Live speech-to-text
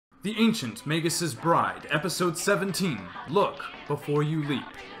The Ancient Magus Bride, Episode 17, Look Before You Leap.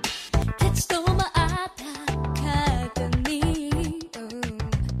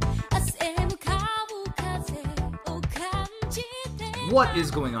 What is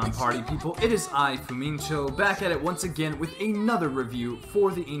going on, party people? It is I, Fuminsho, back at it once again with another review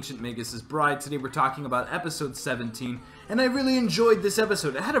for The Ancient Magus Bride. Today we're talking about Episode 17, and I really enjoyed this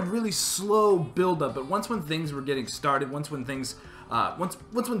episode. It had a really slow build-up, but once when things were getting started, once when things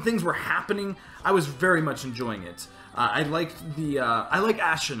were happening, I was very much enjoying it. I like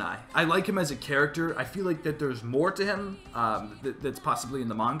Ashanai. I like him as a character. I feel like that there's more to him that's possibly in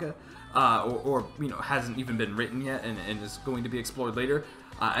the manga, or you know, hasn't even been written yet and is going to be explored later.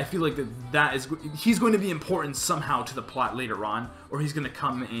 I feel like he's going to be important somehow to the plot later on, or he's going to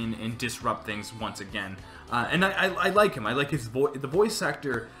come in and disrupt things once again. And I like him. I like his voice. The voice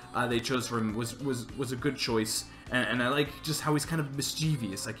actor they chose for him was a good choice, and I like just how he's kind of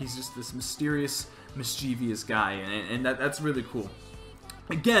mischievous. Like, he's just this mysterious, mischievous guy, and that's really cool.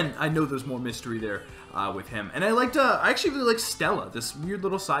 Again, I know there's more mystery there with him, and I actually really like Stella, this weird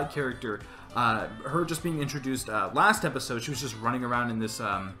little side character. Her just being introduced last episode. She was just running around in this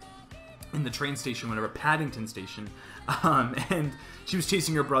in the train station, whatever, Paddington Station, and she was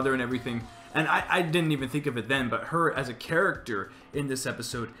chasing her brother and everything. And I didn't even think of it then, but her as a character in this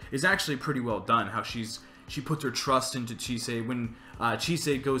episode is actually pretty well done. How she puts her trust into Chisei when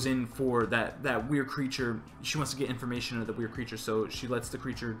Chisei goes in for that weird creature. She wants to get information of the weird creature, so she lets the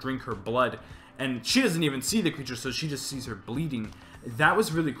creature drink her blood, and she doesn't even see the creature, so she just sees her bleeding. That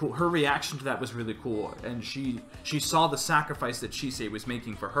was really cool. Her reaction to that was really cool, and she saw the sacrifice that Chisei was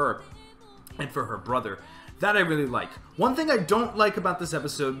making for her and for her brother. That I really like. One thing I don't like about this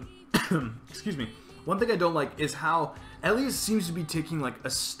episode, excuse me, one thing I don't like is how Elias seems to be taking like a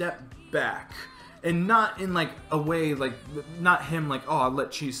step back, and not in like a way like, not him like, oh, I'll let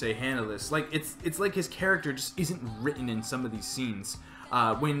Chisei handle this. Like, it's like his character just isn't written in some of these scenes.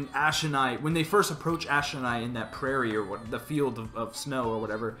 When they first approach Ashanai in that prairie or the field of snow or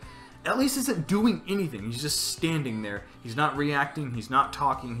whatever, Elias isn't doing anything. He's just standing there. He's not reacting. He's not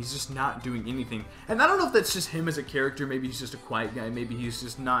talking. He's just not doing anything. And I don't know if that's just him as a character. Maybe he's just a quiet guy. Maybe he's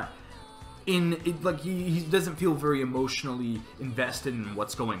just not in it, like he doesn't feel very emotionally invested in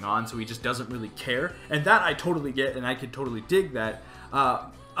what's going on, so he just doesn't really care. And that I totally get, and I could totally dig that.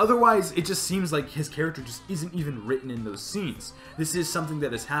 Otherwise, it just seems like his character just isn't even written in those scenes. This is something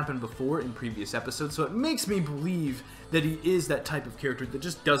that has happened before in previous episodes, so it makes me believe that he is that type of character that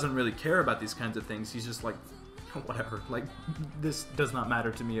just doesn't really care about these kinds of things. He's just like, whatever, like, this does not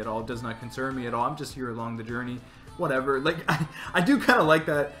matter to me at all, it does not concern me at all, I'm just here along the journey, whatever. Like, I do kind of like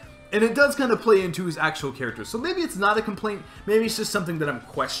that, and it does kind of play into his actual character. So maybe it's not a complaint, maybe it's just something that I'm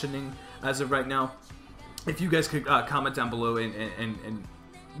questioning as of right now. If you guys could comment down below and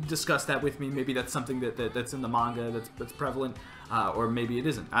discuss that with me. Maybe that's something that's in the manga that's prevalent, or maybe it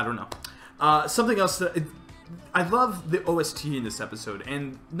isn't. I don't know. Something else that I love the OST in this episode,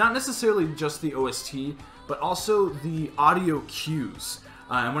 and not necessarily just the OST, but also the audio cues.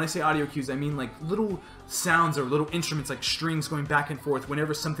 And when I say audio cues, I mean like little sounds or little instruments, like strings going back and forth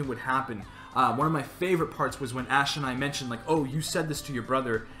whenever something would happen. One of my favorite parts was when Ashanai mentioned, like, oh, you said this to your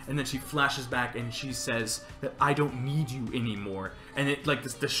brother, and then she flashes back and she says that I don't need you anymore, and it, like,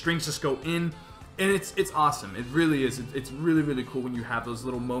 the strings just go in, and it's awesome. It really is. It's really, really cool when you have those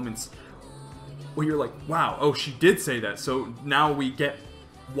little moments where you're like, wow, oh, she did say that, so now we get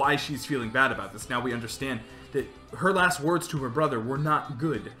why she's feeling bad about this. Now we understand that her last words to her brother were not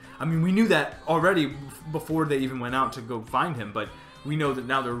good. I mean, we knew that already before they even went out to go find him, but we know that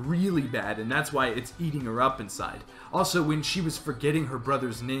now they're really bad, and that's why it's eating her up inside. Also, when she was forgetting her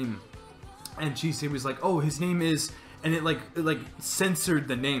brother's name, and Chisei was like, oh, his name is, and it like censored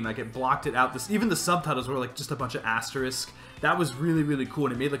the name, like it blocked it out. Even the subtitles were like just a bunch of asterisks. That was really, really cool,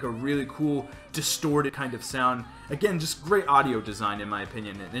 and it made like a really cool, distorted kind of sound. Again, just great audio design in my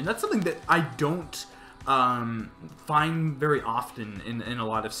opinion, and that's something that I don't find very often in a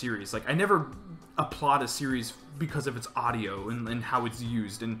lot of series. Like, I never applaud a series because of its audio and how it's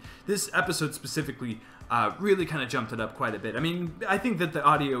used, and this episode specifically really kind of jumped it up quite a bit. I mean, I think that the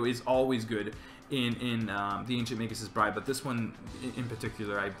audio is always good in The Ancient Magus Bride, but this one in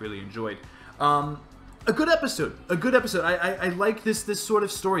particular I really enjoyed. A good episode. I like this sort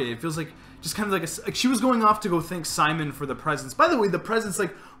of story. It feels like just kind of like she was going off to go thank Simon for the presents. By the way, the presents,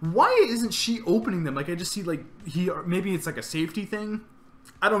 like, why isn't she opening them? Like, I just see like maybe it's like a safety thing.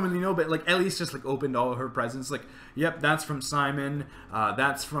 I don't really know, but like Ellie's just like opened all of her presents. Like, yep, that's from Simon.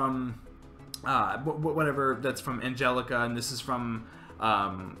 That's from whatever. That's from Angelica, and this is from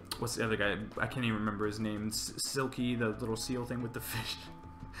what's the other guy? I can't even remember his name. Silky, the little seal thing with the fish.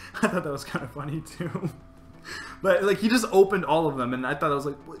 I thought that was kind of funny too. But like he just opened all of them, and I thought I was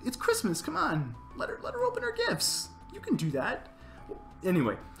like, well, it's Christmas, come on, let her open her gifts. You can do that.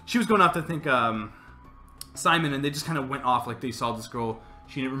 Anyway, she was going off to thank Simon, and they just kind of went off like they saw this girl.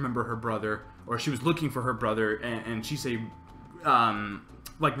 She didn't remember her brother, or she was looking for her brother, and she said,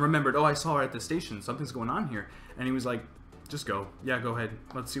 like remembered, oh, I saw her at the station. Something's going on here, and he was like, just go. Yeah, go ahead.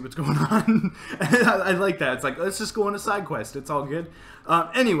 Let's see what's going on. I like that. It's like, let's just go on a side quest. It's all good.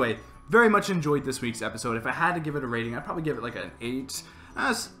 Anyway, very much enjoyed this week's episode. If I had to give it a rating, I'd probably give it like an 8,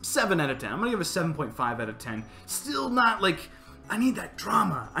 7 out of 10. I'm gonna give it a 7.5 out of 10. Still not like, I need that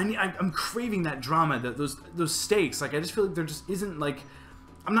drama. I'm craving that drama, those stakes. Like, I just feel like there just isn't like,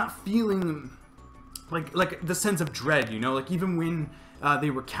 I'm not feeling like the sense of dread, you know? Like even when they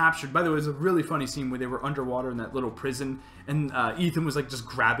were captured. By the way, it was a really funny scene where they were underwater in that little prison, and Ethan was like just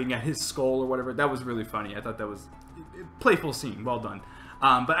grabbing at his skull or whatever. That was really funny. I thought that was a playful scene. Well done.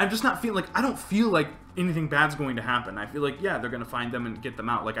 But I'm just not feeling like, I don't feel like anything bad's going to happen. I feel like, yeah, they're going to find them and get them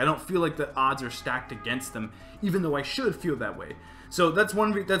out. Like, I don't feel like the odds are stacked against them, even though I should feel that way. So that's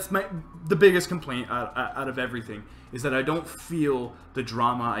the biggest complaint out of everything, is that I don't feel the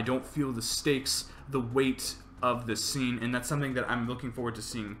drama. I don't feel the stakes, the weight of the scene, and that's something that I'm looking forward to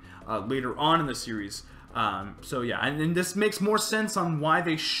seeing later on in the series. So yeah, and this makes more sense on why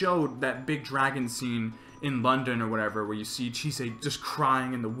they showed that big dragon scene in London or whatever, where you see Chise just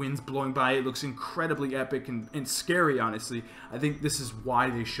crying and the wind's blowing by. It looks incredibly epic and scary, honestly. I think this is why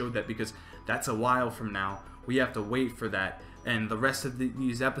they showed that, because that's a while from now. We have to wait for that, and the rest of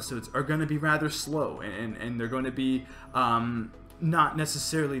these episodes are going to be rather slow, and they're going to be not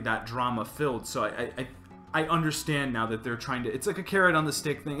necessarily that drama filled. So I understand now that they're trying to, it's like a carrot on the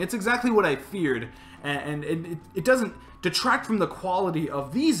stick thing. It's exactly what I feared, and it doesn't detract from the quality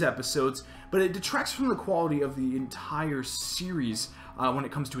of these episodes, but it detracts from the quality of the entire series when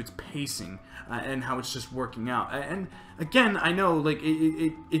it comes to its pacing and how it's just working out. And again, I know like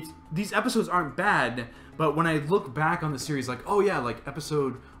these episodes aren't bad, but when I look back on the series, like, oh yeah, like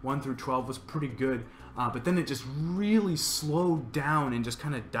episode 1 through 12 was pretty good, but then it just really slowed down and just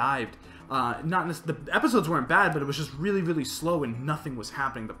kind of dived. The episodes weren't bad, but it was just really, really slow and nothing was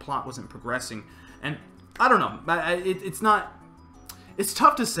happening. The plot wasn't progressing, and I don't know. It's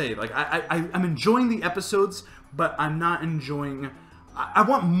tough to say. Like I'm enjoying the episodes, but I'm not enjoying. I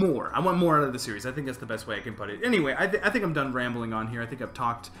want more. I want more out of the series. I think that's the best way I can put it. Anyway, I think I'm done rambling on here. I think I've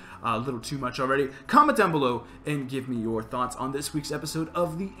talked a little too much already. Comment down below and give me your thoughts on this week's episode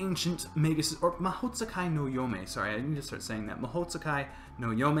of the Ancient Magus, or Mahotsukai no Yome. Sorry, I need to start saying that. Mahotsukai no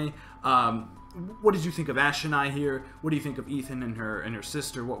Yome. What did you think of Ash and I here? What do you think of Ethan and her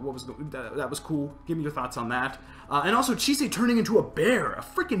sister? What was that was cool. Give me your thoughts on that. And also Chise turning into a bear, a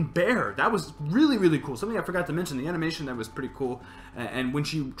freaking bear. That was really, really cool. Something I forgot to mention. The animation that was pretty cool. And when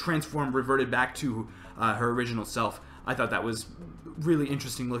she transformed, reverted back to her original self, I thought that was really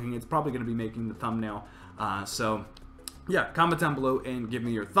interesting looking. It's probably going to be making the thumbnail. So yeah, comment down below and give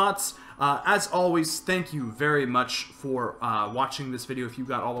me your thoughts. As always, thank you very much for watching this video. If you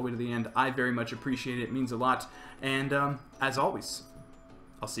got all the way to the end, I very much appreciate it. It means a lot. And as always,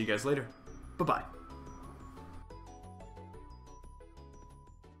 I'll see you guys later. Bye-bye.